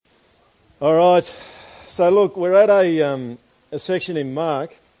All right, so look, we're at a section in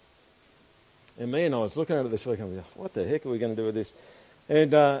Mark, and me and I was looking at it this week, and I was like, what the heck are we going to do with this?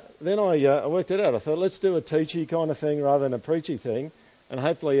 And then I worked it out. I thought, let's do a teachy kind of thing rather than a preachy thing, and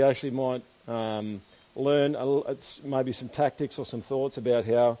hopefully you actually might learn maybe some tactics or some thoughts about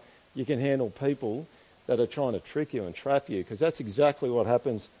how you can handle people that are trying to trick you and trap you, because that's exactly what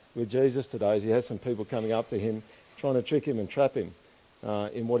happens with Jesus today. Is he has some people coming up to him, trying to trick him and trap him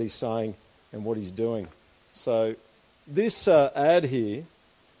in what he's saying and what he's doing. So this ad here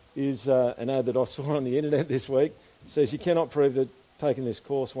is an ad that I saw on the internet this week. It says, you cannot prove that taking this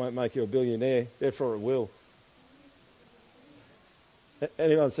course won't make you a billionaire, therefore it will.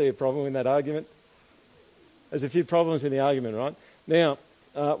 Anyone see a problem in that argument? There's a few problems in the argument, right? Now,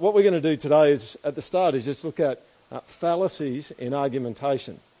 what we're going to do today is, at the start, is just look at fallacies in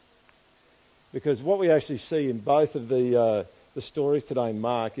argumentation. Because what we actually see in both of the stories today in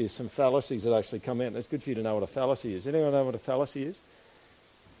Mark is some fallacies that actually come out. And it's good for you to know what a fallacy is. Anyone know what a fallacy is?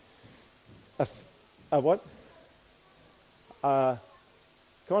 A what?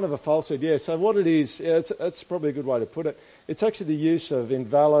 Kind of a falsehood, yeah. So what it is, it's probably a good way to put it. It's actually the use of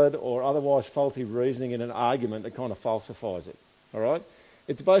invalid or otherwise faulty reasoning in an argument that kind of falsifies it. All right?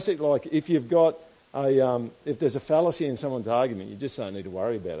 It's basically like if you've got if there's a fallacy in someone's argument, you just don't need to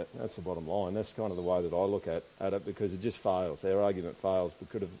worry about it. That's the bottom line. That's kind of the way that I look at it, because it just fails. Their argument fails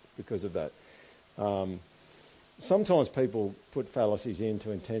because of that. Sometimes people put fallacies in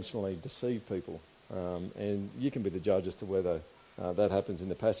to intentionally deceive people, and you can be the judge as to whether that happens in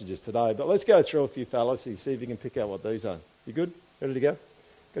the passages today. But let's go through a few fallacies, see if you can pick out what these are. You good? Ready to go?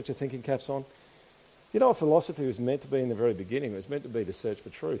 Got your thinking caps on? Do you know what philosophy was meant to be in the very beginning? It was meant to be the search for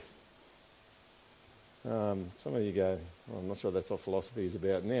truth. Some of you go, well, I'm not sure that's what philosophy is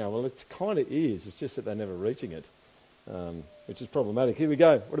about now. Well, it kind of is. It's just that they're never reaching it, which is problematic. Here we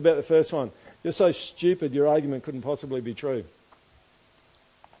go. What about the first one? You're so stupid, your argument couldn't possibly be true.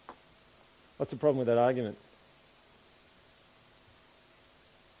 What's the problem with that argument?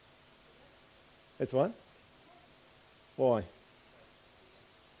 It's what? Why?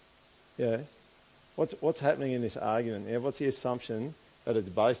 Yeah. What's happening in this argument? Yeah, what's the assumption that it's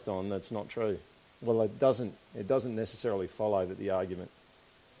based on that's not true? Well, it doesn't necessarily follow that the argument.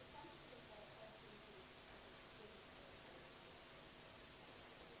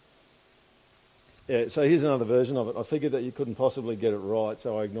 Yeah, so here's another version of it. I figured that you couldn't possibly get it right,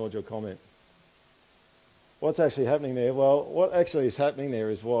 so I ignored your comment. What's actually happening there? Well, what actually is happening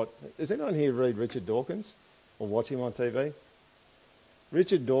there is what... Does anyone here read Richard Dawkins or watch him on TV?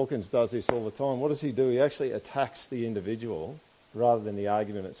 Richard Dawkins does this all the time. What does he do? He actually attacks the individual rather than the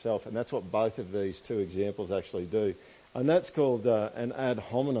argument itself, and that's what both of these two examples actually do. And that's called an ad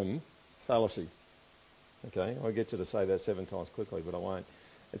hominem fallacy. Okay, I'll get you to say that 7 times quickly, but I won't.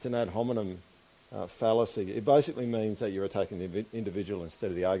 It's an ad hominem fallacy. It basically means that you're attacking the individual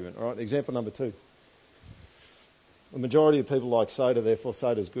instead of the argument. All right, example number 2. The majority of people like soda, therefore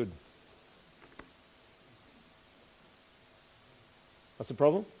soda's good. What's the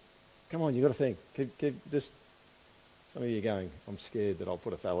problem? Come on, you've got to think. Keep just... Some of you are going, I'm scared that I'll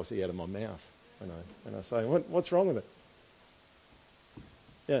put a fallacy out of my mouth when I say, what's wrong with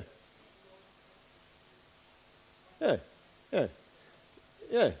it?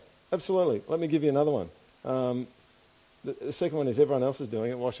 Yeah, absolutely. Let me give you another one. The second one is everyone else is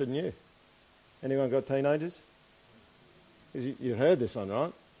doing it, why shouldn't you? Anyone got teenagers? You heard this one,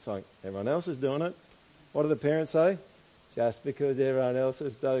 right? It's like, everyone else is doing it. What do the parents say? Just because everyone else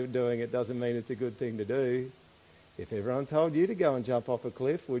is doing it doesn't mean it's a good thing to do. If everyone told you to go and jump off a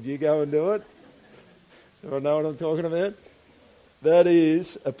cliff, would you go and do it? Does everyone know what I'm talking about? That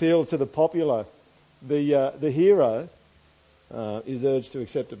is appeal to the popular. The hero is urged to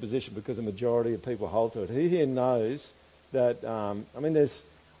accept a position because the majority of people hold to it. He here knows that, I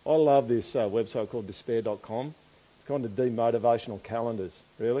love this website called despair.com. It's kind of demotivational calendars,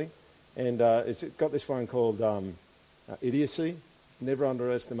 really. And it's got this one called idiocy. Never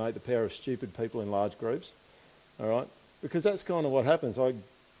underestimate the power of stupid people in large groups. All right? Because that's kind of what happens. Like,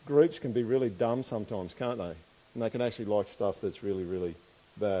 groups can be really dumb sometimes, can't they? And they can actually like stuff that's really, really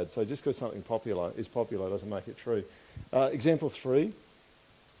bad. So just because something is popular doesn't make it true. Example 3.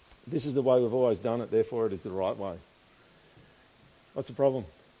 This is the way we've always done it, therefore it is the right way. What's the problem?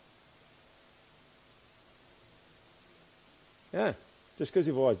 Yeah, just because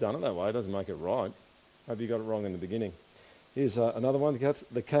you've always done it that way doesn't make it right. Maybe you got it wrong in the beginning. Here's another one.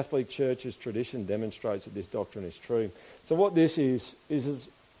 The Catholic Church's tradition demonstrates that this doctrine is true. So what this is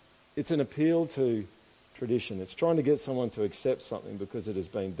it's an appeal to tradition. It's trying to get someone to accept something because it has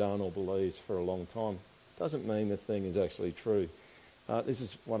been done or believed for a long time. It doesn't mean the thing is actually true. This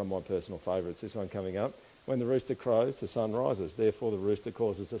is one of my personal favourites, this one coming up. When the rooster crows, the sun rises. Therefore, the rooster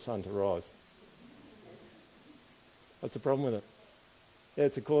causes the sun to rise. What's the problem with it? Yeah,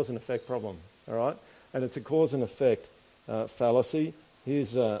 it's a cause and effect problem, all right? And it's a cause and effect fallacy.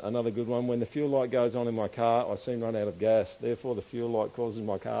 Here's another good one. When the fuel light goes on in my car, I soon run out of gas. Therefore, the fuel light causes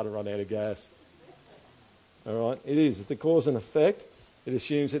my car to run out of gas. All right? It is. It's a cause and effect. It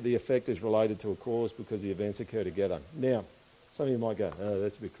assumes that the effect is related to a cause because the events occur together. Now, some of you might go, oh,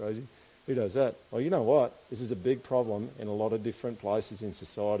 that's a bit crazy. Who does that? Well, you know what? This is a big problem in a lot of different places in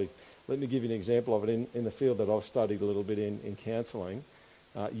society. Let me give you an example of it in the field that I've studied a little bit in counselling.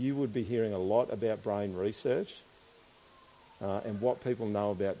 You would be hearing a lot about brain research and what people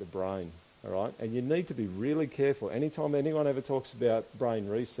know about the brain, all right? And you need to be really careful. Anytime anyone ever talks about brain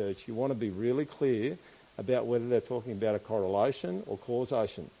research, you want to be really clear about whether they're talking about a correlation or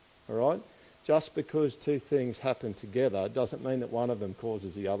causation, all right? Just because two things happen together doesn't mean that one of them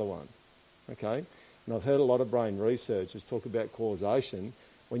causes the other one, okay? And I've heard a lot of brain researchers talk about causation.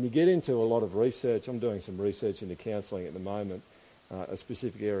 When you get into a lot of research, I'm doing some research into counselling at the moment, a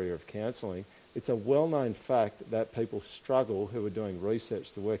specific area of counselling, it's a well-known fact that people struggle who are doing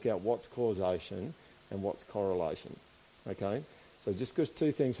research to work out what's causation and what's correlation, okay? So just because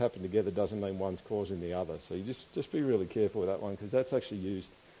two things happen together doesn't mean one's causing the other. So you just be really careful with that one because that's actually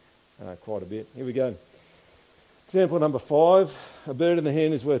used quite a bit. Here we go. Example number 5. A bird in the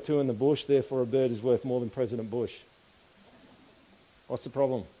hand is worth 2 in the bush, therefore a bird is worth more than President Bush. What's the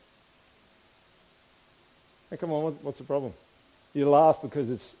problem? Hey, come on, what's the problem? You laugh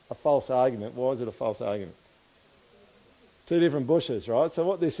because it's a false argument. Why is it a false argument? Two different bushes, right? So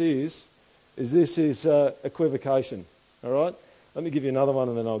what this is equivocation, all right? Let me give you another one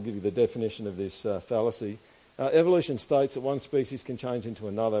and then I'll give you the definition of this fallacy. Evolution states that one species can change into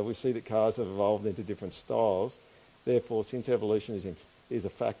another. We see that cars have evolved into different styles. Therefore, since evolution is a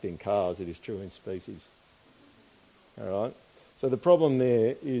fact in cars, it is true in species. All right? So the problem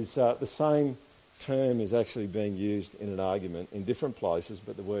there is the same term is actually being used in an argument in different places,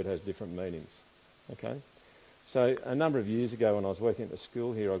 but the word has different meanings. Okay? So a number of years ago when I was working at the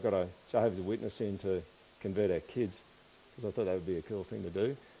school here, I got a Jehovah's Witness in to convert our kids because I thought that would be a cool thing to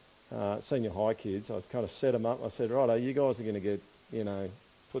do. Senior high kids, I kind of set them up. I said, righto, you guys are going to get,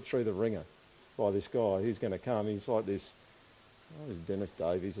 put through the ringer by this guy. He's going to come. He's like this, it was Dennis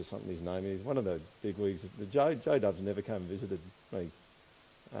Davies or something his name is, one of the big wigs. Joe Dubs never came and visited me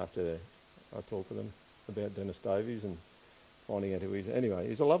after I talked to them about Dennis Davies and finding out who he is. Anyway,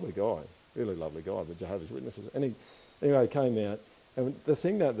 he's a lovely guy, really lovely guy, the Jehovah's Witnesses. And he came out. And the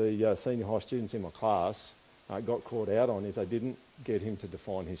thing that the senior high students in my class got caught out on is they didn't get him to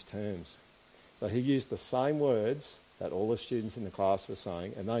define his terms. So he used the same words that all the students in the class were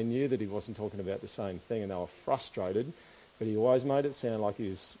saying, and they knew that he wasn't talking about the same thing, and they were frustrated, but he always made it sound like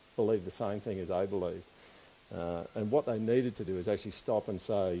he believed the same thing as they believed. And what they needed to do is actually stop and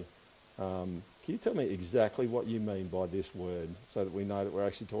say, can you tell me exactly what you mean by this word so that we know that we're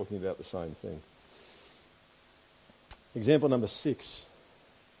actually talking about the same thing? Example number 6.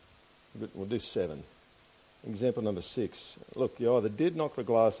 We'll do 7. Example number 6. Look, you either did knock the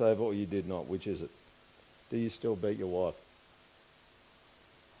glass over or you did not. Which is it? Do you still beat your wife?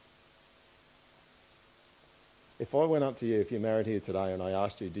 If I went up to you, if you're married here today, and I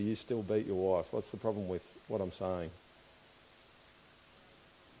asked you, do you still beat your wife? What's the problem with what I'm saying?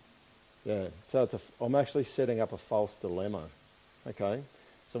 Yeah, so I'm actually setting up a false dilemma, okay?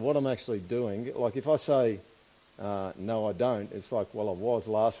 So what I'm actually doing, like if I say, no, I don't, it's like, well, I was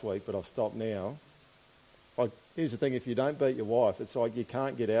last week, but I've stopped now. Like, here's the thing, if you don't beat your wife, it's like you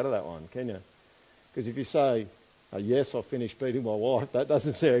can't get out of that one, can you? Because if you say, yes, I've finished beating my wife, that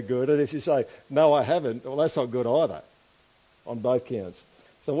doesn't sound good. And if you say, no, I haven't, well, that's not good either, on both counts.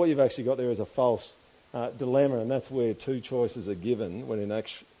 So what you've actually got there is a false dilemma, and that's where two choices are given, when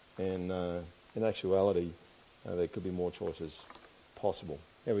in actuality there could be more choices possible.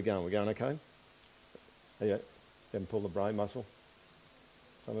 How are we going? We're going okay? You haven't pulled the brain muscle?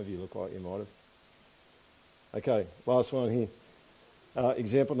 Some of you look like you might have. Okay, last one here.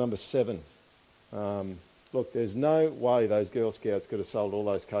 Example number 7. Look, there's no way those Girl Scouts could have sold all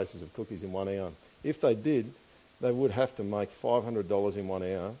those cases of cookies in 1 hour. If they did, they would have to make $500 in 1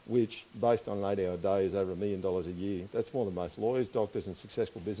 hour, which, based on an 8-hour day, is over $1 million a year. That's more than most lawyers, doctors and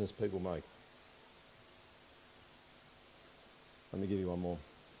successful business people make. Let me give you one more.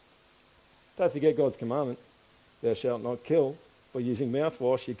 Don't forget God's commandment, thou shalt not kill. By using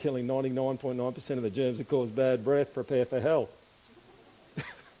mouthwash, you're killing 99.9% of the germs that cause bad breath. Prepare for hell.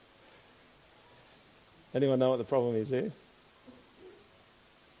 Anyone know what the problem is here?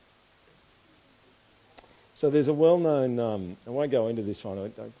 So there's a well-known, I won't go into this one, I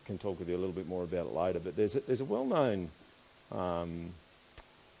can talk with you a little bit more about it later, but there's a well-known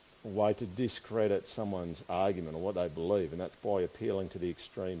way to discredit someone's argument or what they believe, and that's by appealing to the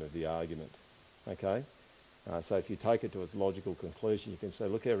extreme of the argument. Okay? So if you take it to its logical conclusion, you can say,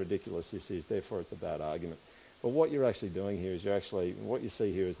 look how ridiculous this is, therefore it's a bad argument. But what you're actually doing here is what you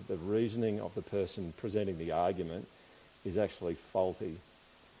see here is that the reasoning of the person presenting the argument is actually faulty.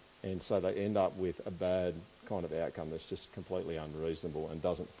 And so they end up with a bad kind of outcome that's just completely unreasonable and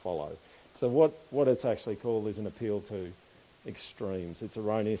doesn't follow. So what it's actually called is an appeal to extremes. It's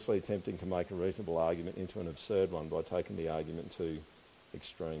erroneously attempting to make a reasonable argument into an absurd one by taking the argument to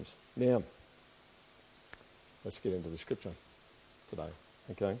extremes. Now, let's get into the scripture today,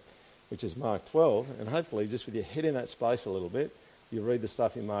 okay? Which is Mark 12, and hopefully just with your head in that space a little bit, you read the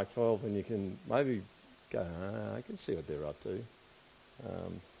stuff in Mark 12 and you can maybe go, I can see what they're up to,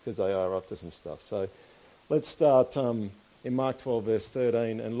 because they are up to some stuff. So let's start in Mark 12 verse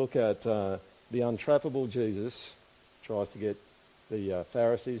 13 and look at the untrappable Jesus tries to get the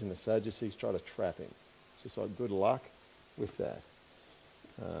Pharisees and the Sadducees try to trap him. It's just like good luck with that.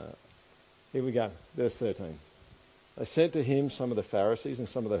 Here we go, verse 13. They sent to him some of the Pharisees and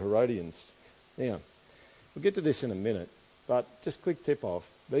some of the Herodians. Now, we'll get to this in a minute, but just quick tip off,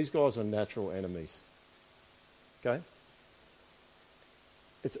 these guys are natural enemies. Okay?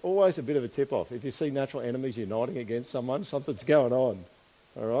 It's always a bit of a tip off. If you see natural enemies uniting against someone, something's going on.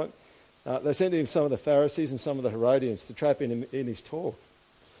 All right? They sent to him some of the Pharisees and some of the Herodians to trap him in his talk.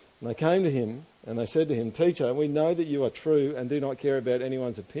 And they came to him and they said to him, Teacher, we know that you are true and do not care about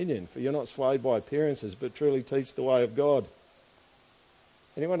anyone's opinion, for you're not swayed by appearances, but truly teach the way of God.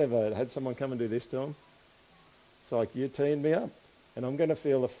 Anyone ever had someone come and do this to them? It's like, you're teeing me up, and I'm going to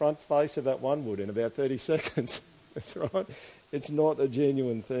feel the front face of that one wood in about 30 seconds. That's right. It's not a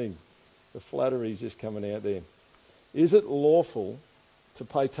genuine thing. The flattery is just coming out there. Is it lawful to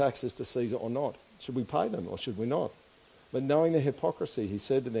pay taxes to Caesar or not? Should we pay them or should we not? But knowing their hypocrisy, he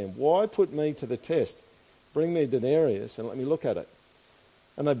said to them, Why put me to the test? Bring me a denarius and let me look at it.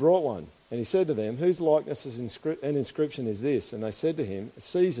 And they brought one. And he said to them, Whose likeness and inscription is this? And they said to him,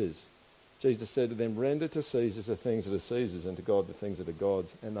 Caesar's. Jesus said to them, Render to Caesar the things that are Caesar's, and to God the things that are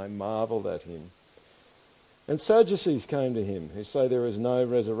God's. And they marvelled at him. And Sadducees came to him, who say there is no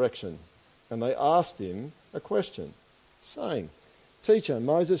resurrection. And they asked him a question, saying, Teacher,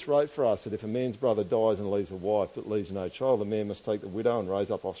 Moses wrote for us that if a man's brother dies and leaves a wife but leaves no child, the man must take the widow and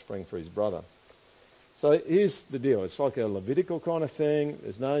raise up offspring for his brother. So here's the deal. It's like a Levitical kind of thing.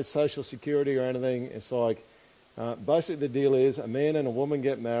 There's no social security or anything. It's like, basically the deal is a man and a woman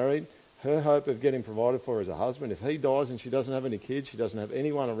get married. Her hope of getting provided for is a husband. If he dies and she doesn't have any kids, she doesn't have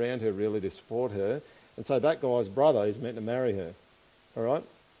anyone around her really to support her. And so that guy's brother is meant to marry her. All right?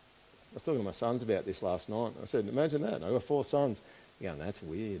 I was talking to my sons about this last night. I said, imagine that. I've got 4 sons. You're going, that's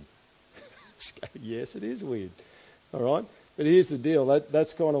weird. Yes, it is weird. All right? But here's the deal.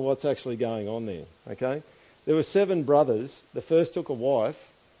 That's kind of what's actually going on there. Okay? There were 7 brothers. The first took a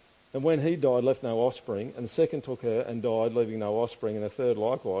wife, and when he died, left no offspring. And the second took her and died, leaving no offspring. And the third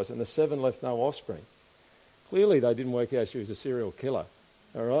likewise. And the 7 left no offspring. Clearly, they didn't work out she was a serial killer.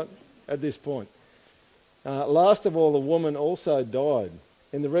 All right? At this point. Last of all, the woman also died.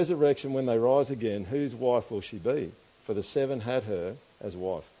 In the resurrection, when they rise again, whose wife will she be? For the 7 had her as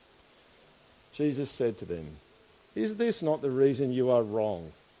wife. Jesus said to them, Is this not the reason you are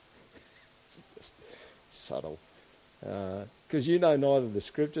wrong? Subtle. Because you know neither the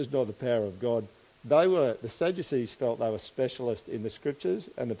scriptures nor the power of God. The Sadducees felt they were specialists in the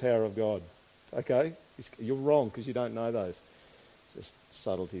scriptures and the power of God. Okay? You're wrong because you don't know those. It's just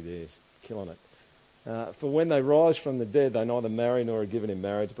subtlety there, it's killing it. For when they rise from the dead, they neither marry nor are given in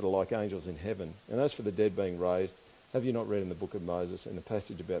marriage, but are like angels in heaven. And as for the dead being raised, have you not read in the book of Moses, in the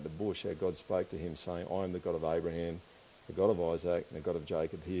passage about the bush, how God spoke to him, saying, I am the God of Abraham, the God of Isaac, and the God of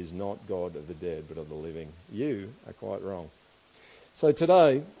Jacob. He is not God of the dead, but of the living. You are quite wrong. So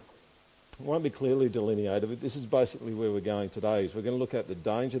today, it won't be clearly delineated, but this is basically where we're going today. Is we're going to look at the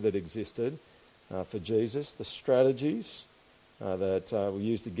danger that existed for Jesus, the strategies that were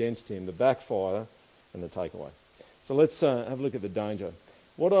used against him, the backfire, and the takeaway. So let's have a look at the danger.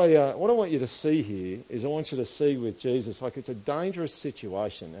 What I want you to see here is I want you to see with Jesus, like it's a dangerous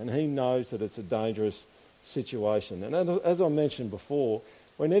situation, and he knows that it's a dangerous situation. And as I mentioned before,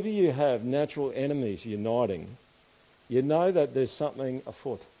 whenever you have natural enemies uniting, you know that there's something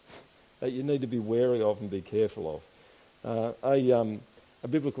afoot that you need to be wary of and be careful of. A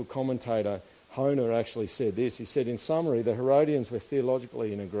biblical commentator, Honer, actually said this. He said, in summary, the Herodians were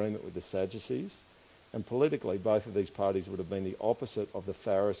theologically in agreement with the Sadducees. And politically, both of these parties would have been the opposite of the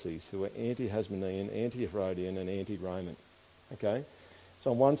Pharisees, who were anti-Hasmonean, anti-Herodian and anti-Roman. Okay?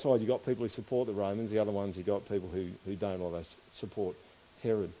 So on one side you've got people who support the Romans, the other ones you've got people who don't, or they support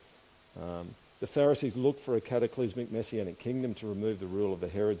Herod. The Pharisees looked for a cataclysmic messianic kingdom to remove the rule of the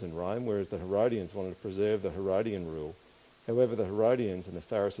Herods in Rome, whereas the Herodians wanted to preserve the Herodian rule. However, the Herodians and the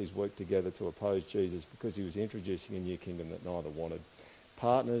Pharisees worked together to oppose Jesus because he was introducing a new kingdom that neither wanted.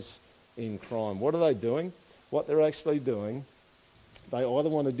 Partners in crime. What are they doing? What they're actually doing, they either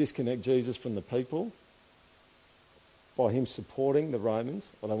want to disconnect Jesus from the people by him supporting the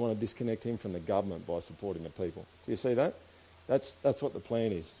Romans, or they want to disconnect him from the government by supporting the people. Do you see that? That's what the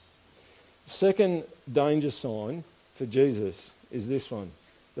plan is. Second danger sign for Jesus is this one,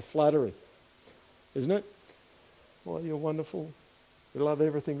 the flattery. Isn't it? Well, you're wonderful. We love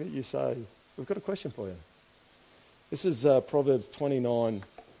everything that you say. We've got a question for you. This is Proverbs 29,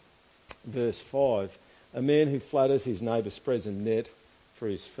 verse 5. A man who flatters his neighbour spreads a net for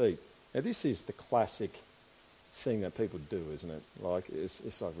his feet. Now, this is the classic thing that people do, isn't it? Like,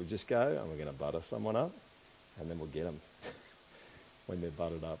 it's like we just go and we're going to butter someone up and then we'll get them when they're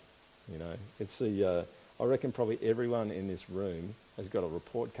buttered up. You know, it's the, I reckon probably everyone in this room has got a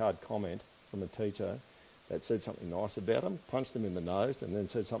report card comment from a teacher that said something nice about them, punched them in the nose, and then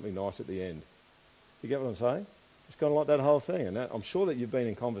said something nice at the end. You get what I'm saying? It's kind of like that whole thing. And I'm sure that you've been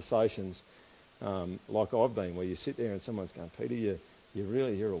in conversations like I've been, where you sit there and someone's going, Peter,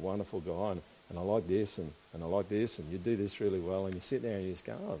 you're a wonderful guy, and I like this, and I like this, and you do this really well. And you sit there and you just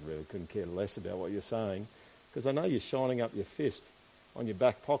go, oh, I really couldn't care less about what you're saying, because I know you're shining up your fist on your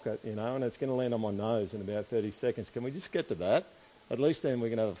back pocket, you know, and it's going to land on my nose in about 30 seconds. Can we just get to that? At least then we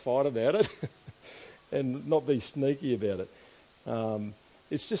can have a fight about it and not be sneaky about it.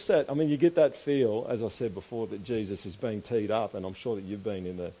 It's just that, I mean, you get that feel, as I said before, that Jesus is being teed up, and I'm sure that you've been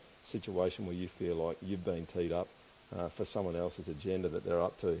in the situation where you feel like you've been teed up for someone else's agenda that they're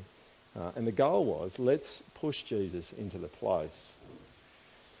up to. And the goal was, let's push Jesus into the place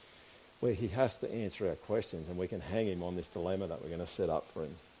where he has to answer our questions, and we can hang him on this dilemma that we're going to set up for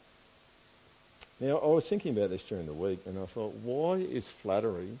him. Now, I was thinking about this during the week, and I thought, why is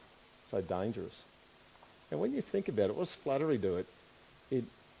flattery so dangerous? And when you think about it, what does flattery do? It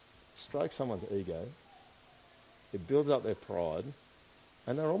strokes someone's ego, it builds up their pride,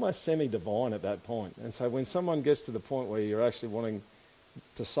 and they're almost semi-divine at that point. And so when someone gets to the point where you're actually wanting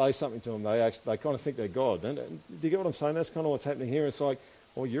to say something to them, they kind of think they're God. And do you get what I'm saying? That's kind of what's happening here. It's like,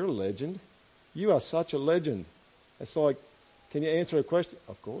 well, you're a legend. You are such a legend. It's like, can you answer a question?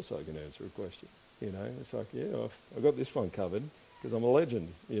 Of course I can answer a question. You know, it's like, yeah, I've got this one covered because I'm a legend.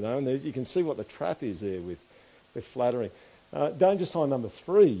 You know, and you can see what the trap is there with flattery. Danger sign number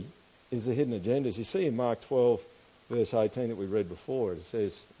 3 is the hidden agendas. You see in Mark 12, verse 18 that we read before, it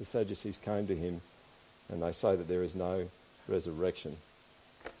says, the Sadducees came to him and they say that there is no resurrection.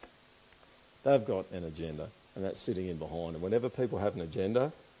 They've got an agenda, and that's sitting in behind. And whenever people have an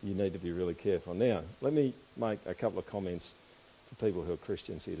agenda, you need to be really careful. Now, let me make a couple of comments for people who are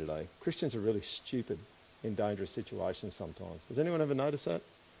Christians here today. Christians are really stupid in dangerous situations sometimes. Has anyone ever noticed that?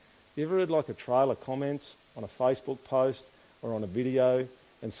 You ever read like a trail of comments on a Facebook post or on a video,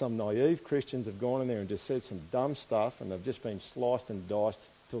 and some naive Christians have gone in there and just said some dumb stuff, and they've just been sliced and diced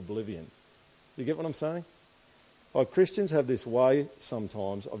to oblivion? You get what I'm saying? Like, Christians have this way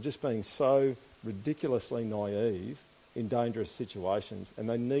sometimes of just being so ridiculously naive in dangerous situations, and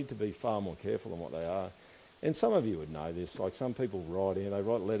they need to be far more careful than what they are. And some of you would know this, like some people they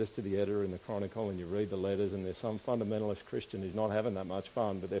write letters to the editor in the Chronicle, and you read the letters, and there's some fundamentalist Christian who's not having that much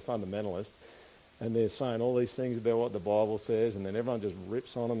fun, but they're fundamentalist, and they're saying all these things about what the Bible says, and then everyone just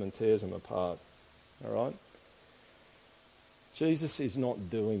rips on them and tears them apart. All right? Jesus is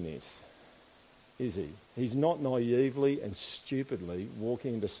not doing this, is he? He's not naively and stupidly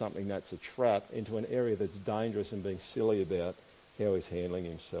walking into something that's a trap, into an area that's dangerous, and being silly about how he's handling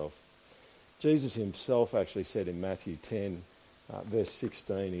himself. Jesus himself actually said in Matthew 10, verse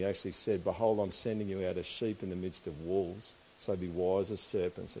 16, he actually said, "Behold, I'm sending you out as sheep in the midst of wolves, so be wise as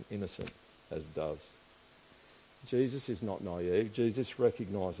serpents and innocent as doves." Jesus is not naive. Jesus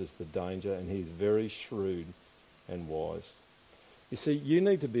recognises the danger, and he's very shrewd and wise. You see, you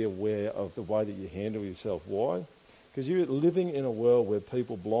need to be aware of the way that you handle yourself. Why? Because you're living in a world where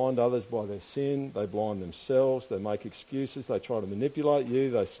people blind others by their sin, they blind themselves, they make excuses, they try to manipulate you,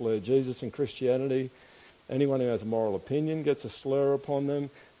 they slur Jesus and Christianity. Anyone who has a moral opinion gets a slur upon them.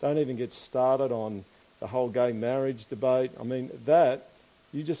 Don't even get started on the whole gay marriage debate. I mean,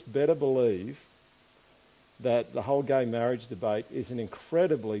 you just better believe that the whole gay marriage debate is an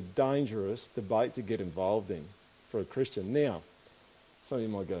incredibly dangerous debate to get involved in for a Christian. Now, some of you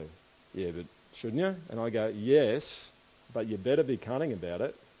might go, yeah, but shouldn't you? And I go, yes, but you better be cunning about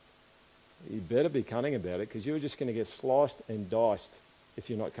it. You better be cunning about it, because you're just going to get sliced and diced if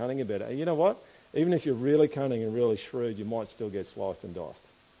you're not cunning about it. And you know what? Even if you're really cunning and really shrewd, you might still get sliced and diced.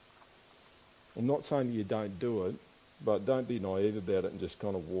 I'm not saying that you don't do it, but don't be naive about it and just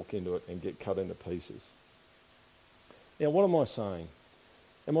kind of walk into it and get cut into pieces. Now, what am I saying?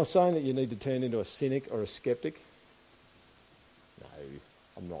 Am I saying that you need to turn into a cynic or a skeptic? No,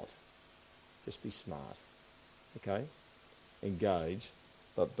 I'm not. Just be smart, okay? Engage,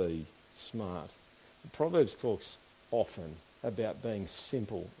 but be smart. The Proverbs talks often about being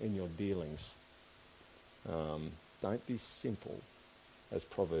simple in your dealings. Don't be simple, as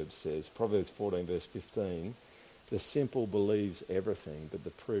Proverbs says. Proverbs 14 verse 15, the simple believes everything, but the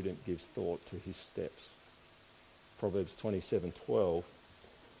prudent gives thought to his steps. Proverbs 27:12.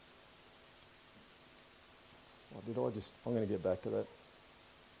 I'm going to get back to that.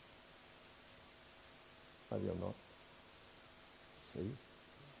 Maybe I'm not. See?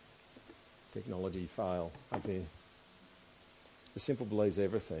 Technology fail up here. The simple believes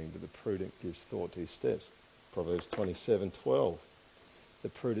everything, but the prudent gives thought to his steps. Proverbs 27:12. The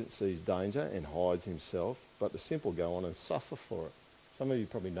prudent sees danger and hides himself, but the simple go on and suffer for it. Some of you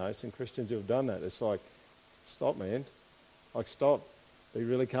probably know some Christians who have done that. It's like, stop, man. Like, stop. Be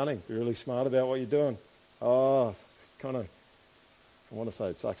really cunning. Be really smart about what you're doing. Oh, kind of, I want to say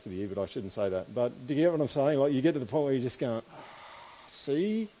it sucks to be you, but I shouldn't say that. But do you get what I'm saying? Like, you get to the point where you're just going,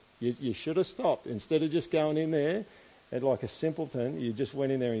 see, you should have stopped. Instead of just going in there and like a simpleton, you just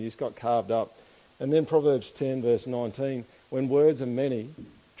went in there and you just got carved up. And then Proverbs 10 verse 19, when words are many,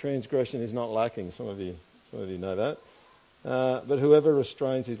 transgression is not lacking. Some of you know that. But whoever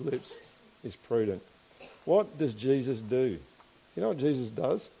restrains his lips is prudent. What does Jesus do? You know what Jesus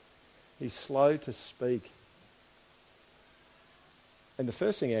does? He's slow to speak. And the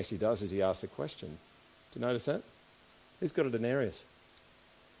first thing he actually does is he asks a question. Do you notice that? He's got a denarius.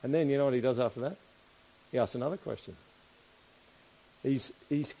 And then you know what he does after that? He asks another question. He's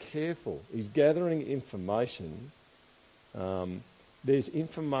careful. He's gathering information. There's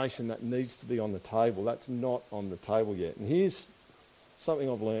information that needs to be on the table. That's not on the table yet. And here's something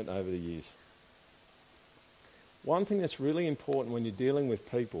I've learnt over the years. One thing that's really important when you're dealing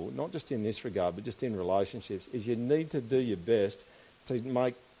with people, not just in this regard, but just in relationships, is you need to do your best to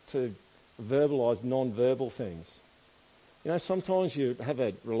verbalise non-verbal things. You know, sometimes you have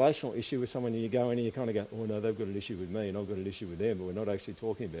a relational issue with someone and you go in and you kind of go, oh no, they've got an issue with me and I've got an issue with them, but we're not actually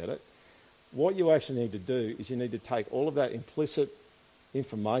talking about it. What you actually need to do is you need to take all of that implicit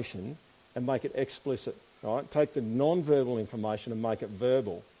information and make it explicit, right? Take the non-verbal information and make it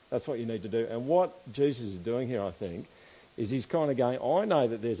verbal. That's what you need to do. And what Jesus is doing here, I think, is he's kind of going, I know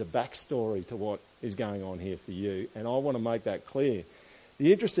that there's a backstory to what is going on here for you, and I want to make that clear.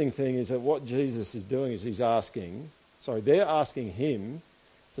 The interesting thing is that what Jesus is doing is they're asking him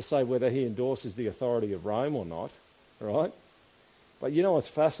to say whether he endorses the authority of Rome or not, right? But you know what's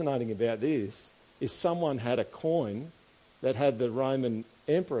fascinating about this is someone had a coin that had the Roman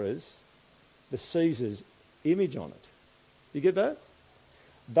emperors, the Caesar's image on it. You get that?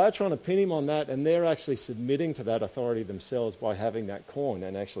 They're trying to pin him on that, and they're actually submitting to that authority themselves by having that coin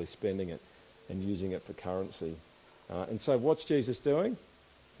and actually spending it and using it for currency. And so what's Jesus doing?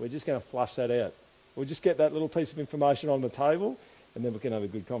 We're just going to flush that out. We'll just get that little piece of information on the table, and then we can have a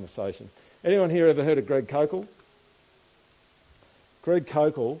good conversation. Anyone here ever heard of Greg Koukl? Greg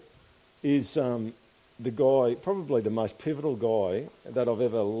Koukl is the guy, probably the most pivotal guy that I've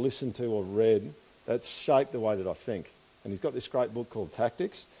ever listened to or read that's shaped the way that I think. And he's got this great book called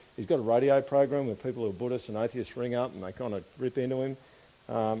Tactics. He's got a radio program where people who are Buddhists and atheists ring up and they kind of rip into him.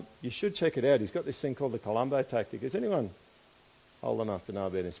 You should check it out. He's got this thing called the Columbo Tactic. Is anyone old enough to know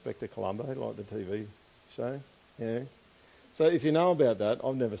about Inspector Columbo, like the TV show? Yeah. So if you know about that,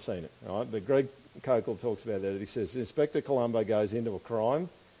 I've never seen it, right? But Greg Koukl talks about that. He says Inspector Columbo goes into a crime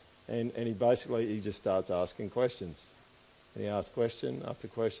and he just starts asking questions. And he asks question after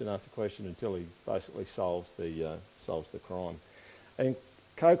question after question until he basically solves the crime. And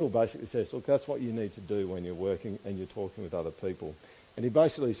Koukl basically says, look, that's what you need to do when you're working and you're talking with other people. And he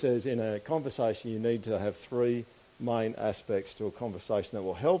basically says in a conversation you need to have three main aspects to a conversation that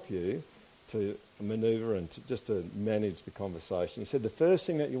will help you to manoeuvre and to manage the conversation. He said the first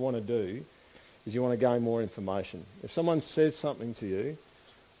thing that you want to do is you want to gain more information. If someone says something to you,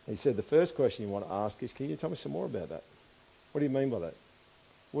 he said the first question you want to ask is, can you tell me some more about that? What do you mean by that?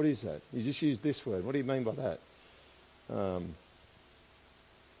 What is that? You just used this word. What do you mean by that?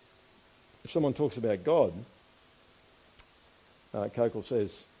 If someone talks about God, Koukl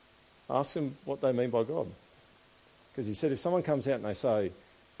says, ask them what they mean by God. Because he said if someone comes out and they say,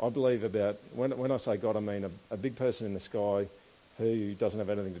 I believe about, when I say God, I mean a big person in the sky who doesn't have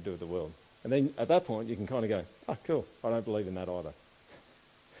anything to do with the world. And then at that point, you can kind of go, oh, cool, I don't believe in that either.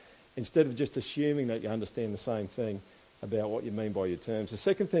 Instead of just assuming that you understand the same thing about what you mean by your terms. The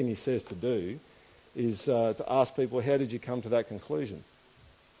second thing he says to do is to ask people, how did you come to that conclusion?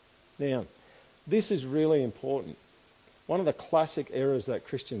 Now, this is really important. One of the classic errors that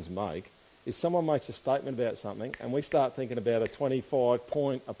Christians make is someone makes a statement about something and we start thinking about a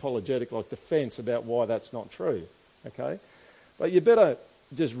 25-point apologetic like defence about why that's not true, okay? But you better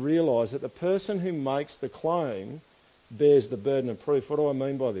just realise that the person who makes the claim bears the burden of proof. What do I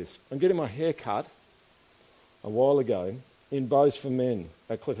mean by this? I'm getting my hair cut a while ago in Bows for Men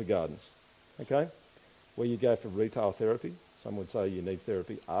at Clifford Gardens, okay, where you go for retail therapy. Some would say you need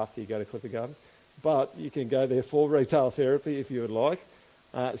therapy after you go to Clifford Gardens, but you can go there for retail therapy if you would like.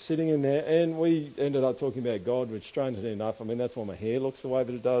 Sitting in there, and we ended up talking about God, which strangely enough, I mean, that's why my hair looks the way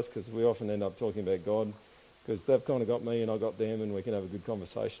that it does, because we often end up talking about God, because they've kind of got me and I got them, and we can have a good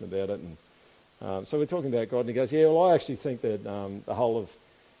conversation about it. And so we're talking about God, and he goes, yeah, well, I actually think that the whole of,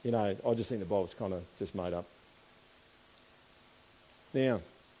 I just think the Bible's kind of just made up. Now,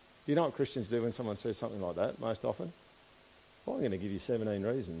 do you know what Christians do when someone says something like that most often? Well, I'm going to give you 17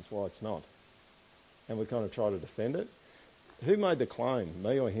 reasons why it's not. And we kind of try to defend it. Who made the claim,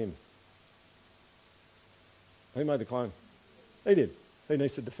 me or him? Who made the claim? He did. Who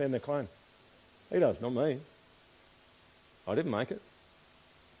needs to defend the claim? He does, not me. I didn't make it.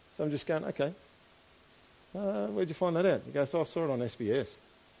 So I'm just going, okay. Where'd you find that out? He goes, I saw it on SBS.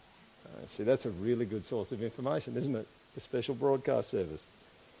 See, that's a really good source of information, isn't it? The special broadcast service.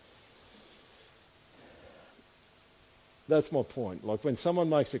 That's my point. Like when someone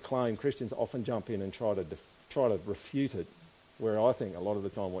makes a claim, Christians often jump in and try to refute it. Where I think a lot of the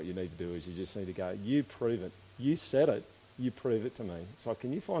time what you need to do is you just need to go, you prove it. You said it. You prove it to me. So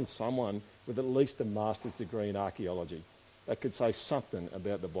can you find someone with at least a master's degree in archaeology that could say something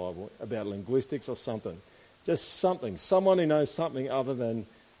about the Bible, about linguistics or something? Just something. Someone who knows something other than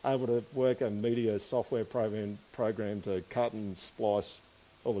able to work a media software program to cut and splice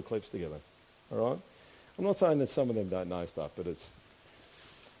all the clips together. All right? I'm not saying that some of them don't know stuff, but it's...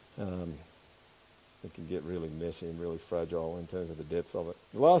 it can get really messy and really fragile in terms of the depth of it.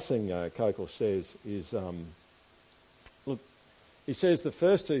 The last thing Kokol says is, look, he says the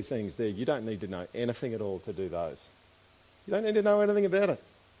first two things there, you don't need to know anything at all to do those. You don't need to know anything about it.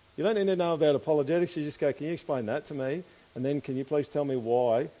 You don't need to know about apologetics. You just go, can you explain that to me? And then can you please tell me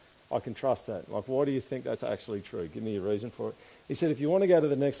why I can trust that? Like, why do you think that's actually true? Give me a reason for it. He said, if you want to go to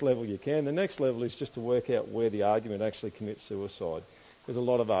the next level, you can. The next level is just to work out where the argument actually commits suicide, because a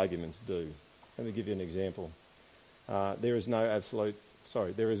lot of arguments do. Let me give you an example. There is no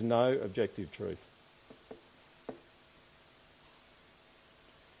objective truth.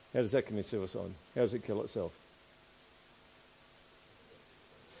 How does that commit suicide? How does it kill itself?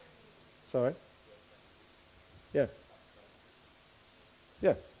 Sorry? Yeah.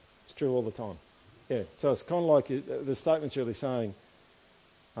 Yeah, it's true all the time. Yeah, so it's kind of like the statement's really saying,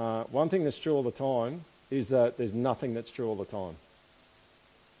 one thing that's true all the time is that there's nothing that's true all the time.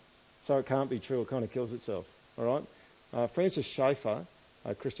 So it can't be true, it kind of kills itself, all right? Francis Schaeffer,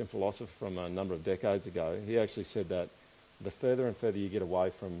 a Christian philosopher from a number of decades ago, he actually said that the further and further you get away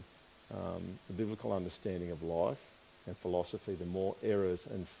from the biblical understanding of life and philosophy, the more errors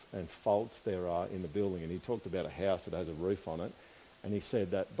and faults there are in the building. And he talked about a house that has a roof on it, and he said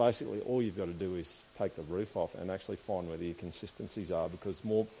that basically all you've got to do is take the roof off and actually find where the inconsistencies are, because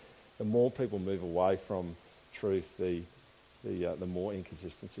the more people move away from truth, the more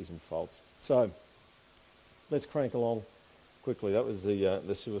inconsistencies and faults. So let's crank along quickly. That was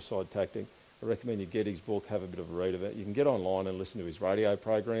the suicide tactic. I recommend you get his book, have a bit of a read of it. You can get online and listen to his radio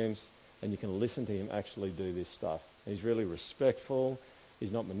programs, and you can listen to him actually do this stuff. He's really respectful.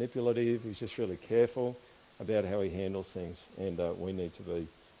 He's not manipulative. He's just really careful about how he handles things, and we need to be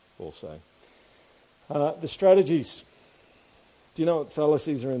also. The strategies. Do you know what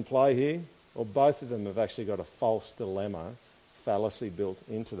fallacies are in play here? Well, both of them have actually got a false dilemma fallacy built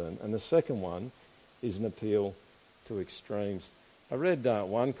into them. And the second one is an appeal to extremes. I read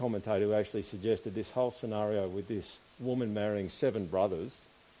one commentator who actually suggested this whole scenario with this woman marrying 7 brothers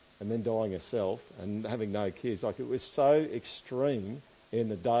and then dying herself and having no kids. Like, it was so extreme in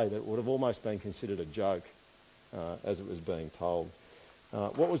the day that it would have almost been considered a joke as it was being told.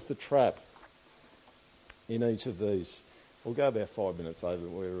 What was the trap in each of these? We'll go about 5 minutes over.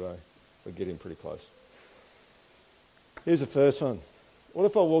 We're getting pretty close. Here's the first one. What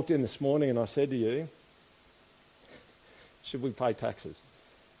if I walked in this morning and I said to you, should we pay taxes?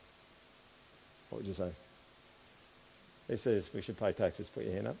 What would you say? Who says we should pay taxes? Put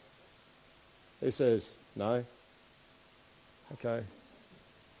your hand up. Who says no? Okay,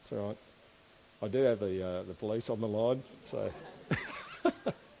 it's all right. I do have the police on the line, so...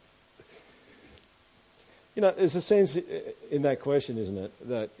 You know, there's a sense in that question, isn't it,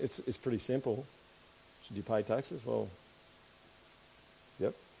 that it's pretty simple. Should you pay taxes? Well,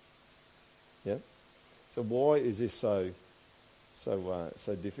 yep. So why is this so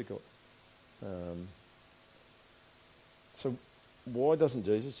difficult? So why doesn't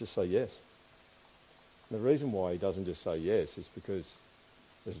Jesus just say yes? The reason why he doesn't just say yes is because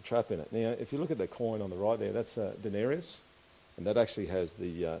there's a trap in it. Now, if you look at the coin on the right there, that's denarius. And that actually has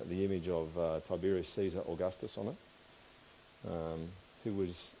the image of Tiberius Caesar Augustus on it, who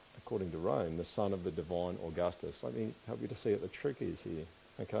was, according to Rome, the son of the divine Augustus. Let me help you to see what the trick is here,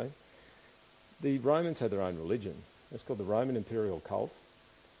 okay? The Romans had their own religion. It's called the Roman imperial cult.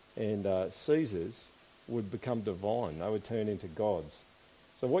 And Caesars would become divine. They would turn into gods.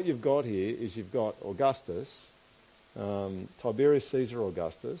 So what you've got here is you've got Augustus, Tiberius Caesar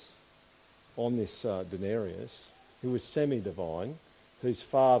Augustus, on this denarius, who was semi-divine, whose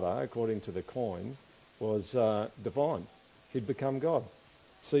father, according to the coin, was divine. He'd become God.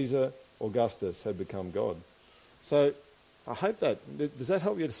 Caesar Augustus had become God. So I hope does that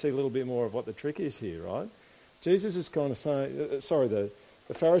help you to see a little bit more of what the trick is here, right? Jesus is kind of saying, the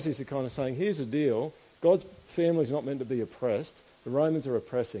Pharisees are kind of saying, here's the deal, God's family's not meant to be oppressed. The Romans are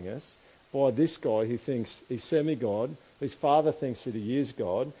oppressing us by this guy who thinks he's semi-God, whose father thinks that he is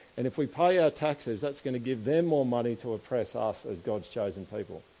God, and if we pay our taxes, that's going to give them more money to oppress us as God's chosen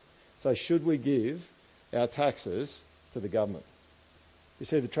people. So should we give our taxes to the government? You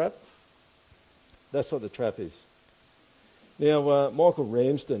see the trap? That's what the trap is. Now, Michael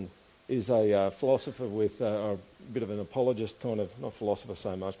Ramsden is a philosopher with a bit of an apologist, kind of, not philosopher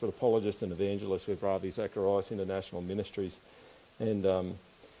so much, but apologist and evangelist with Ravi Zacharias International Ministries. And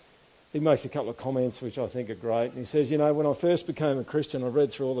he makes a couple of comments which I think are great. And he says, you know, when I first became a Christian, I read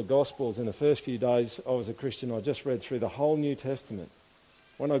through all the Gospels. In the first few days I was a Christian, I just read through the whole New Testament.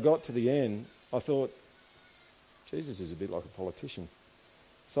 When I got to the end, I thought, Jesus is a bit like a politician.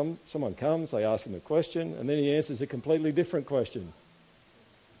 Someone comes, they ask him a question, and then he answers a completely different question.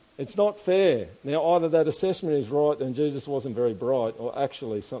 It's not fair. Now, either that assessment is right and Jesus wasn't very bright, or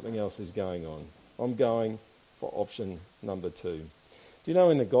actually something else is going on. I'm going for option number 2. Do you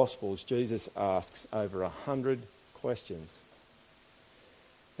know in the Gospels, Jesus asks over 100 questions?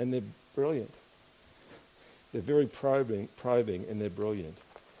 And they're brilliant. They're very probing and they're brilliant.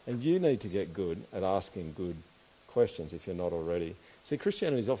 And you need to get good at asking good questions if you're not already. See,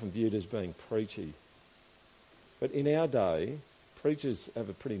 Christianity is often viewed as being preachy. But in our day, preachers have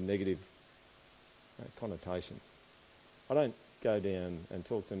a pretty negative connotation. I don't go down and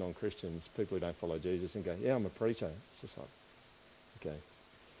talk to non-Christians, people who don't follow Jesus, and go, yeah, I'm a preacher. It's just like, okay.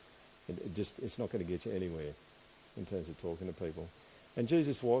 It's not going to get you anywhere in terms of talking to people. And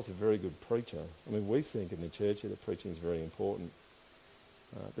Jesus was a very good preacher. I mean, we think in the church that preaching is very important.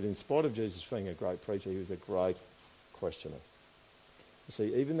 But in spite of Jesus being a great preacher, he was a great questioner. You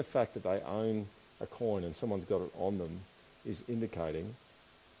see, even the fact that they own a coin and someone's got it on them is indicating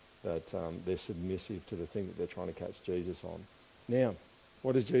that they're submissive to the thing that they're trying to catch Jesus on. Now,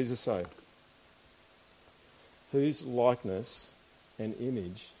 what does Jesus say? Whose likeness and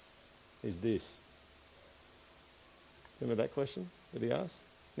image is this? Remember that question that he asked?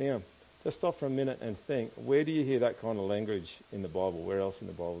 Now, just stop for a minute and think, where do you hear that kind of language in the Bible? Where else in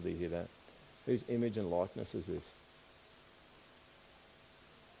the Bible do you hear that? Whose image and likeness is this?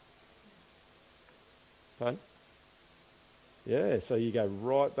 Pardon? Yeah, so you go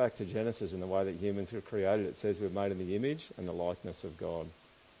right back to Genesis in the way that humans were created. It says we're made in the image and the likeness of God.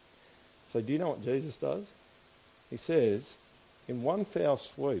 So do you know what Jesus does? He says, in one foul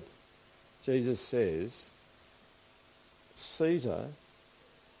swoop, Jesus says, Caesar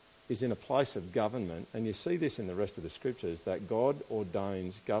is in a place of government, and you see this in the rest of the scriptures, that God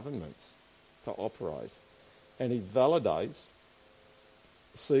ordains governments to operate. And he validates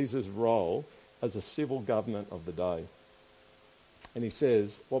Caesar's role as a civil government of the day. And he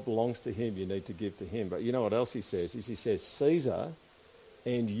says, what belongs to him, you need to give to him. But you know what else he says? He says, Caesar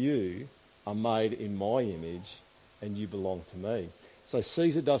and you are made in my image, and you belong to me. So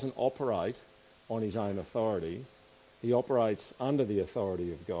Caesar doesn't operate on his own authority. He operates under the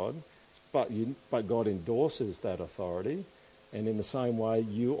authority of God, but God endorses that authority. And in the same way,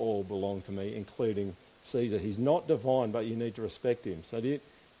 you all belong to me, including Caesar. He's not divine, but you need to respect him. So do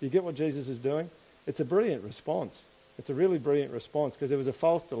you get what Jesus is doing? It's a brilliant response. It's a really brilliant response, because there was a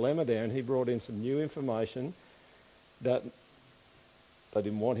false dilemma there, and he brought in some new information that they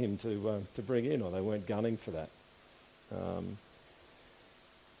didn't want him to bring in, or they weren't gunning for that.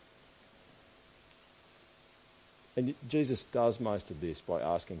 And Jesus does most of this by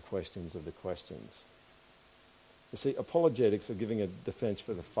asking questions of the questions. You see, apologetics, for giving a defence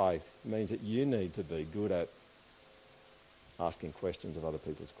for the faith, means that you need to be good at asking questions of other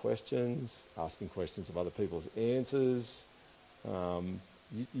people's questions, asking questions of other people's answers.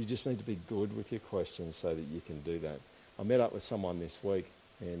 You just need to be good with your questions so that you can do that. I met up with someone this week,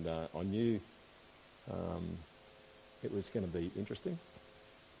 and I knew it was going to be interesting.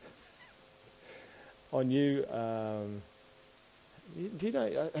 I knew, have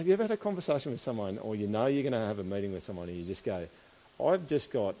you ever had a conversation with someone, or you know you're going to have a meeting with someone and you just go, I've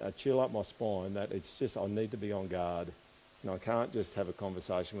just got a chill up my spine that it's just, I need to be on guard. I can't just have a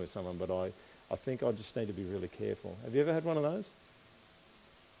conversation with someone, but I think I just need to be really careful. Have you ever had one of those?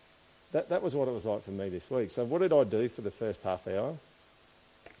 That was what it was like for me this week. So what did I do for the first half hour?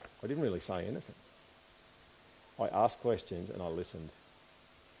 I didn't really say anything. I asked questions and I listened,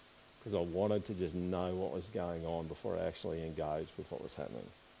 because I wanted to just know what was going on before I actually engaged with what was happening.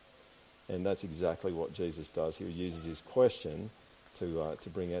 And that's exactly what Jesus does. He uses his question to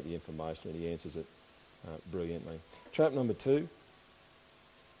bring out the information, and he answers it brilliantly. Trap number 2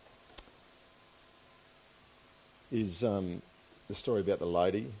 is the story about the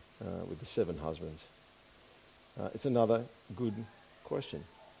lady with the 7 husbands. It's another good question.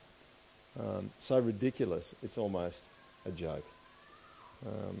 So ridiculous, it's almost a joke.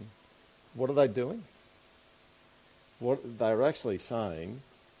 What are they doing? What they're actually saying,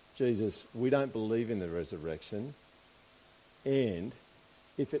 Jesus, we don't believe in the resurrection, and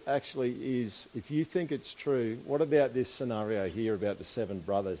if it actually is, if you think it's true, what about this scenario here about the 7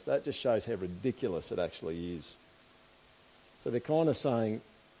 brothers? That just shows how ridiculous it actually is. So they're kind of saying,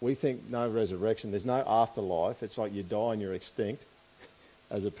 we think no resurrection, there's no afterlife, it's like you die and you're extinct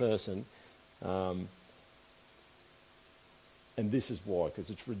as a person. And this is why, because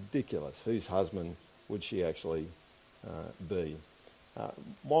it's ridiculous. Whose husband would she actually be?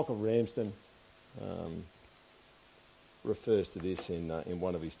 Michael Ramsden refers to this in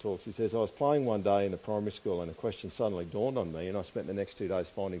one of his talks. He says, I was playing one day in the primary school and a question suddenly dawned on me, and I spent the next 2 days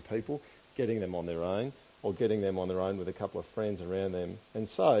finding people, getting them on their own, or getting them on their own with a couple of friends around them, and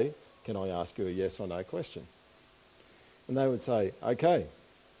say, can I ask you a yes or no question? And they would say, okay.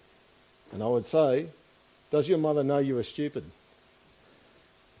 And I would say, does your mother know you are stupid?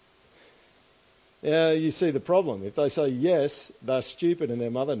 Yeah, you see the problem. If they say yes, they're stupid and their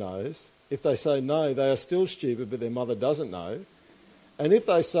mother knows. If they say no, they are still stupid but their mother doesn't know. And if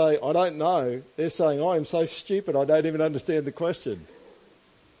they say, I don't know, they're saying, I am so stupid I don't even understand the question.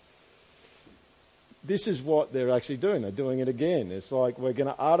 This is what they're actually doing. They're doing it again. It's like, we're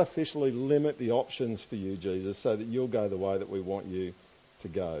going to artificially limit the options for you, Jesus, so that you'll go the way that we want you to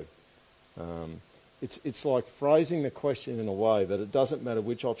go. It's like phrasing the question in a way that it doesn't matter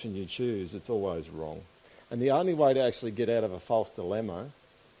which option you choose, it's always wrong. And the only way to actually get out of a false dilemma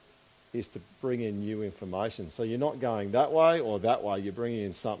is to bring in new information. So you're not going that way or that way, you're bringing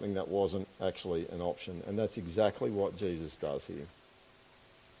in something that wasn't actually an option. And that's exactly what Jesus does here.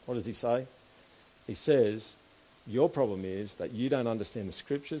 What does he say? He says, your problem is that you don't understand the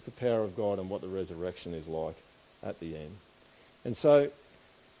scriptures, the power of God, and what the resurrection is like at the end. And so,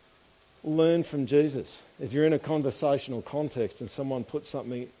 learn from Jesus. If you're in a conversational context and someone puts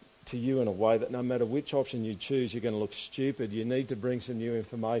something to you in a way that no matter which option you choose, you're going to look stupid, you need to bring some new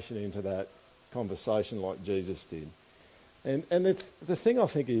information into that conversation like Jesus did. And the thing I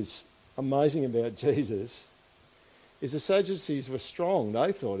think is amazing about Jesus is the Sadducees were strong,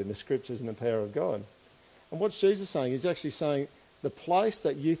 they thought, in the scriptures and the power of God. And what's Jesus saying? He's actually saying the place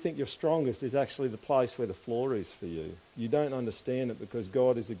that you think you're strongest is actually the place where the floor is for you. You don't understand it because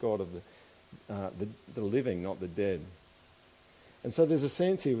God is a God of the living, not the dead. And so there's a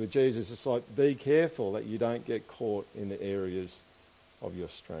sense here with Jesus, it's like, be careful that you don't get caught in the areas of your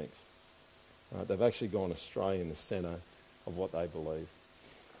strengths. They've actually gone astray in the centre of what they believe.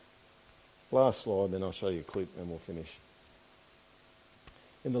 Last slide, then I'll show you a clip and we'll finish.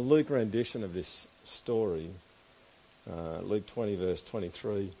 In the Luke rendition of this story, Luke 20 verse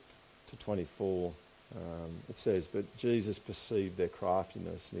 23 to 24, it says, but Jesus perceived their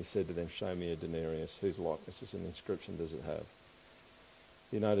craftiness and he said to them, show me a denarius. Whose likeness is an inscription does it have?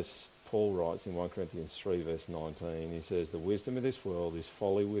 You notice Paul writes in 1 Corinthians 3 verse 19, he says, the wisdom of this world is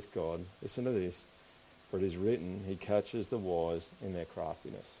folly with God. Listen to this. For it is written, he catches the wise in their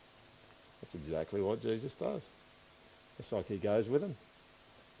craftiness. That's exactly what Jesus does. It's like he goes with them.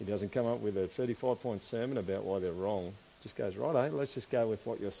 He doesn't come up with a 35-point sermon about why they're wrong. Just goes, righto, let's just go with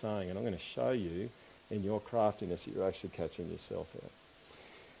what you're saying. And I'm going to show you in your craftiness that you're actually catching yourself out.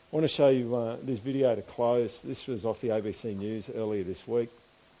 I want to show you this video to close. This was off the ABC News earlier this week.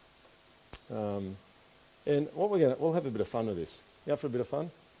 And we'll have a bit of fun with this. You up for a bit of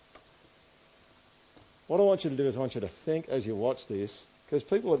fun? What I want you to do is I want you to think as you watch this, because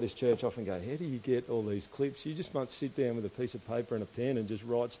people at this church often go, how do you get all these clips? You just must sit down with a piece of paper and a pen and just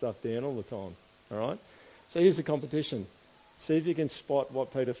write stuff down all the time, all right? So here's the competition. See if you can spot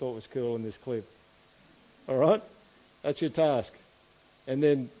what Peter thought was cool in this clip. All right? That's your task. And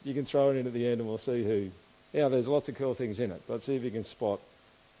then you can throw it in at the end and we'll see who. Yeah, there's lots of cool things in it, but see if you can spot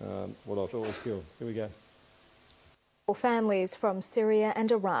what I thought was cool. Here we go. Families from Syria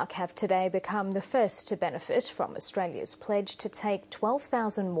and Iraq have today become the first to benefit from Australia's pledge to take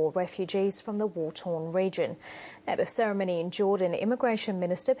 12,000 more refugees from the war-torn region. At a ceremony in Jordan, Immigration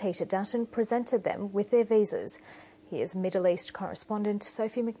Minister Peter Dutton presented them with their visas. Here's Middle East correspondent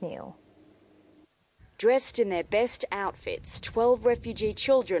Sophie McNeil. Dressed in their best outfits, 12 refugee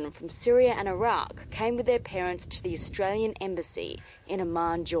children from Syria and Iraq came with their parents to the Australian Embassy in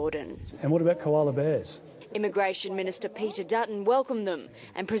Amman, Jordan. And what about koala bears? Immigration Minister Peter Dutton welcomed them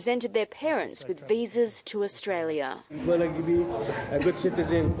and presented their parents with visas to Australia. I'm going to be a good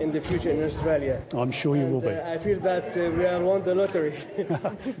citizen in the future in Australia. I'm sure you will be. I feel that we are won the lottery.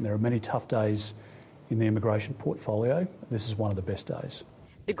 There are many tough days in the immigration portfolio. This is one of the best days.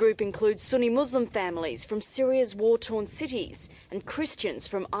 The group includes Sunni Muslim families from Syria's war-torn cities and Christians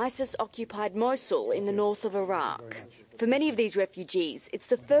from ISIS-occupied Mosul in the north of Iraq. For many of these refugees, it's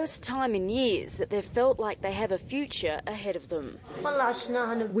the first time in years that they've felt like they have a future ahead of them.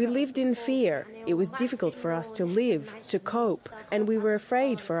 We lived in fear. It was difficult for us to live, to cope, and we were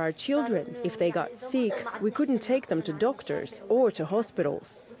afraid for our children. If they got sick, we couldn't take them to doctors or to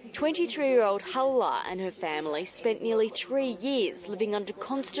hospitals. 23-year-old Halla and her family spent nearly 3 years living under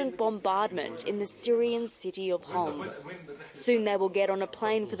constant bombardment in the Syrian city of Homs. Soon they will get on a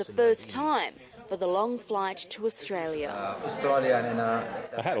plane for the first time for the long flight to Australia.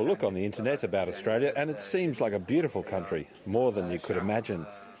 I had a look on the internet about Australia and it seems like a beautiful country, more than you could imagine.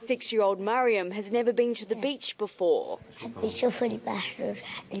 6-year-old Mariam has never been to the beach before.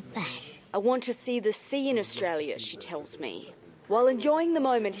 I want to see the sea in Australia, she tells me. While enjoying the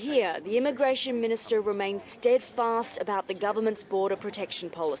moment here, the Immigration Minister remains steadfast about the government's border protection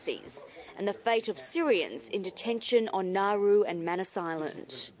policies and the fate of Syrians in detention on Nauru and Manus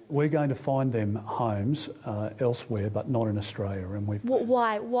Island. We're going to find them homes elsewhere, but not in Australia. And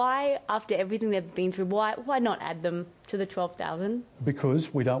Why, after everything they've been through, why not add them to the 12,000?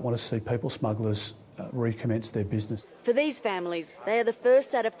 Because we don't want to see people smugglers recommence their business. For these families, they are the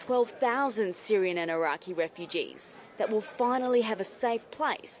first out of 12,000 Syrian and Iraqi refugees that will finally have a safe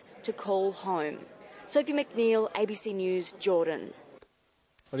place to call home. Sophie McNeil, ABC News, Jordan.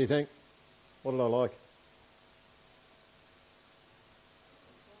 What do you think? What did I like?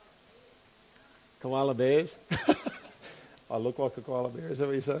 Koala bears? I look like a koala bear, is that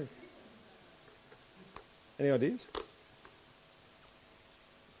what you say? Any ideas?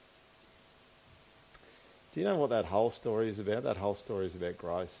 Do you know what that whole story is about? That whole story is about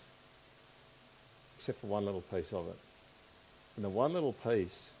grace. Except for one little piece of it. And the one little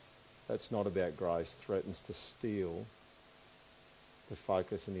piece that's not about grace threatens to steal the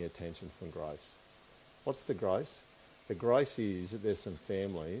focus and the attention from grace. What's the grace? The grace is that there's some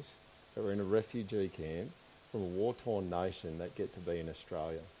families that were in a refugee camp from a war-torn nation that get to be in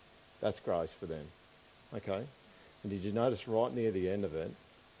Australia. That's grace for them. Okay? And did you notice right near the end of it,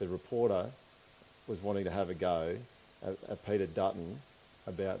 the reporter was wanting to have a go at Peter Dutton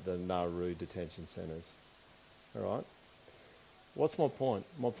about the Nauru detention centres. All right? What's my point?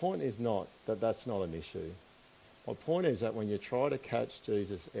 My point is not that that's not an issue. My point is that when you try to catch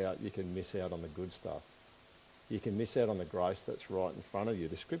Jesus out, you can miss out on the good stuff. You can miss out on the grace that's right in front of you.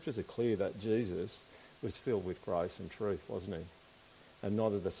 The scriptures are clear that Jesus was filled with grace and truth, wasn't he? And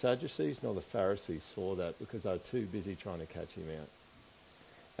neither the Sadducees nor the Pharisees saw that because they were too busy trying to catch him out.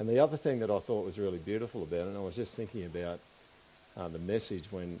 And the other thing that I thought was really beautiful about it, and I was just thinking about the message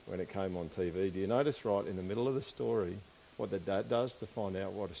when it came on TV. Do you notice right in the middle of the story what the dad does to find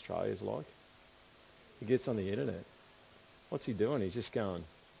out what Australia's like? He gets on the internet. What's he doing? He's just going,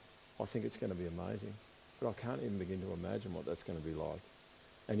 I think it's going to be amazing. But I can't even begin to imagine what that's going to be like.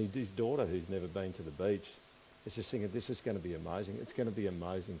 And his daughter, who's never been to the beach, is just thinking, this is going to be amazing. It's going to be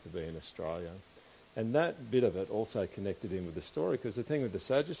amazing to be in Australia. And that bit of it also connected in with the story, because the thing with the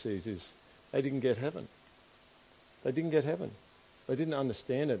Sadducees is they didn't get heaven. They didn't get heaven. They didn't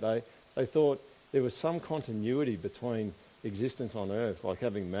understand it. They thought there was some continuity between existence on earth, like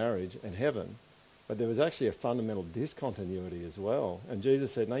having marriage, and heaven, but there was actually a fundamental discontinuity as well. And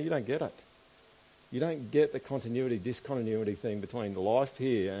Jesus said, no, you don't get it. You don't get the continuity, discontinuity thing between life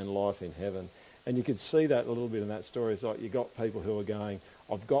here and life in heaven. And you could see that a little bit in that story. It's like you got people who are going,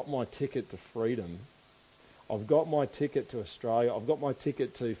 I've got my ticket to freedom. I've got my ticket to Australia. I've got my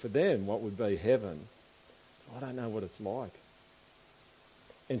ticket to, for them, what would be heaven. I don't know what it's like.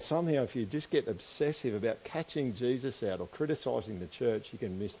 And somehow if you just get obsessive about catching Jesus out or criticising the church, you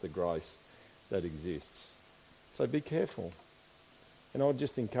can miss the grace that exists. So be careful. And I'd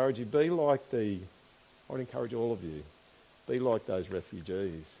just encourage you, I'd encourage all of you, be like those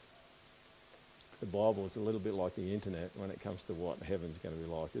refugees. The Bible is a little bit like the internet when it comes to what heaven's going to be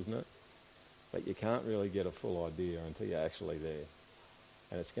like, isn't it? But you can't really get a full idea until you're actually there.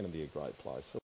 And it's going to be a great place.